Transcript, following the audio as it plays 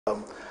Your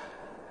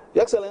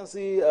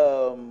Excellency,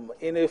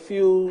 in a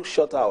few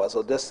short hours,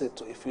 or just say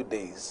a few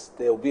days,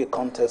 there will be a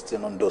contest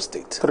in Ondo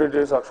State. 3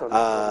 days actually.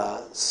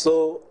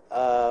 So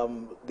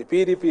the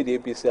PDP, the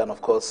APC, and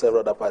of course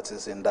several other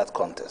parties in that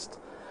contest.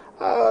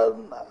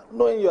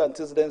 Knowing your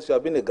antecedents, you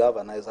have been a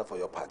galvanizer for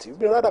your party. You've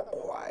been rather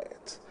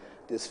quiet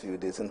these few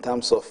days in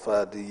terms of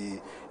what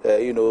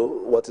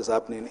is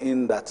happening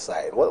in that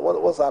side.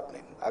 What's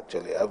happening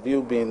actually? Have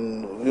you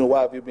been,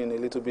 why have you been a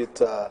little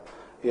bit,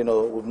 we've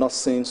not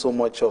seen so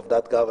much of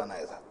that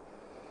galvanizer?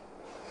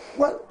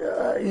 Well,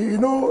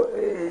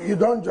 you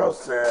don't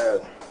just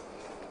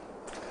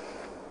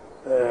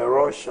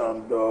rush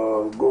and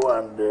go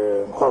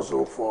and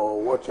hustle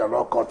for what you're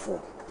not caught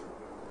for.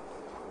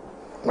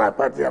 My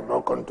party have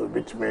not come to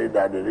beat me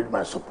that they need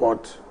my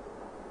support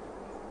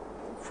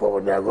for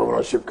their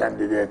governorship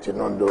candidate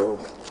in Ondo.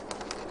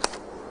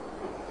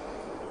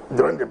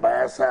 During the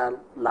Bayelsa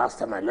last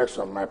time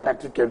election, my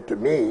party came to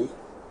me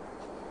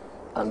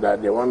and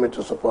they want me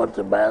to support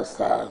the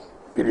Bayelsa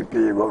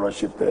PDP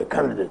governorship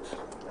candidate,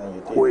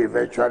 who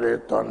eventually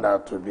turned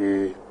out to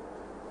be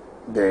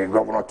the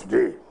governor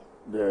today,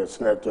 the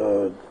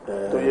Senator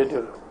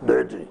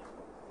Ajayi.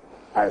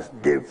 I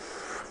gave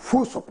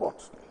full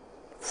support.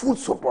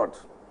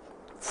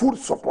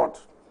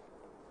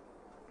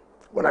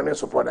 When I mean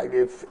support, I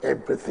gave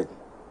everything.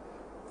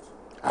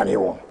 And he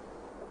won.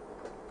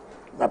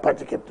 My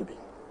party came to me.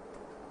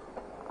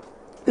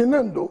 In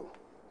Ondo,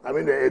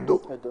 Edo.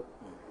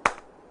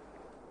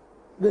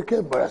 They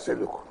came but I said,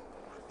 look,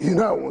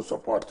 I won't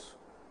support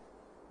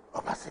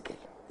Obaseki,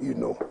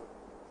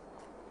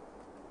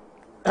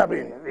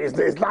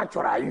 it's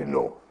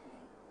natural,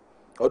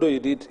 Although you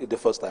did it the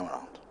first time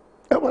around.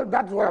 Yeah, well,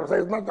 that's what I'm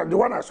saying. It's not the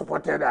one I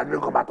supported, I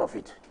didn't come out of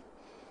it.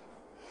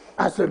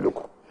 I said,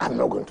 look, I'm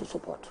not going to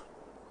support.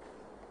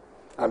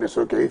 And they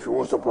said, okay, if you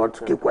won't support,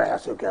 keep quiet. I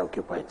said, okay, I'll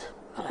keep quiet.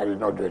 And I did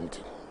not do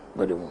anything.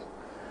 But they won't.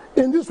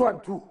 In this one,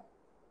 too,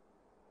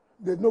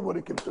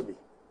 nobody came to me.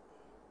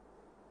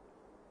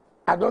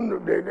 I don't know.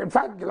 In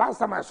fact, the last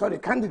time I saw the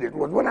candidate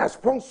was when I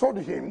sponsored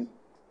him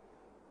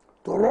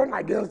to run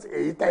against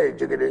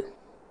Ajayi.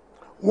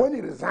 When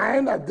he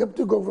resigned as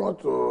deputy governor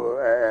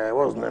to,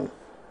 what's his name?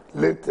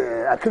 Late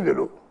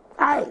Agboola.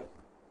 I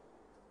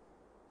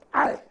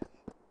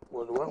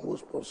was the one who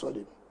sponsored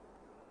him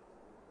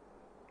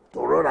to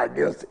run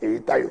against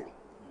Ajayi.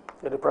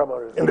 In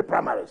the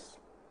primaries.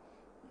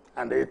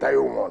 And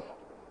Ajayi won.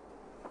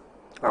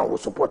 And we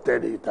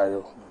supported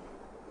Ajayi.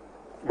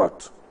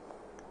 But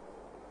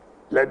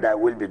let thy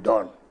will be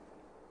done.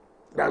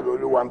 That's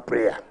only one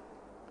prayer.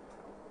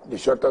 The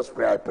shortest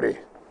prayer I pray.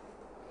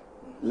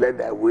 Let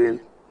thy will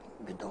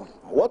be done.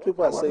 What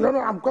people are saying? No,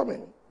 I'm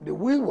coming. The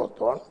will was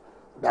done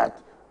that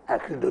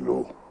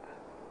Agboola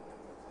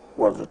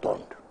was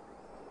returned.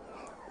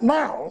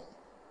 Now,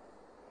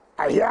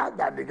 I hear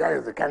that the guy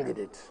is the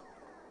candidate.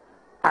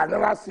 I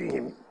never see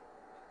him.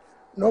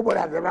 Nobody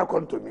has ever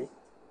come to me.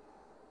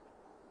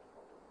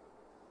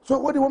 So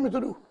what do you want me to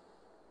do?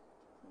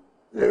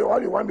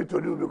 All you want me to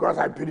do because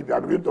I'm PDP,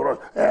 I'm going to run.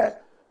 I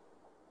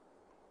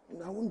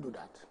won't do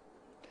that.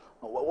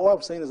 What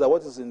I'm saying is that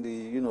what is in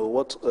the,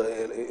 what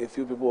a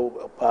few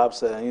people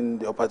perhaps in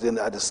the party and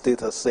at the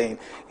state are saying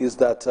is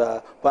that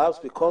perhaps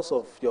because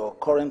of your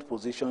current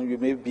position, you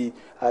may be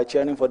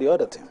cheering for the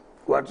other team.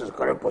 What is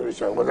current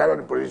position? Was I not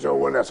the position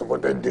when I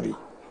supported Diri?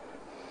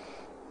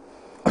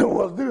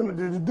 Was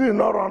Diri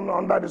not run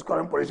under this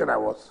current position I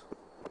was?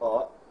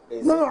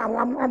 No,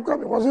 I'm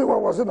coming.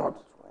 Was it not?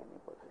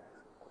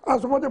 I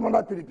supported him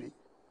under PDP.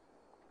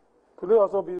 Could they also be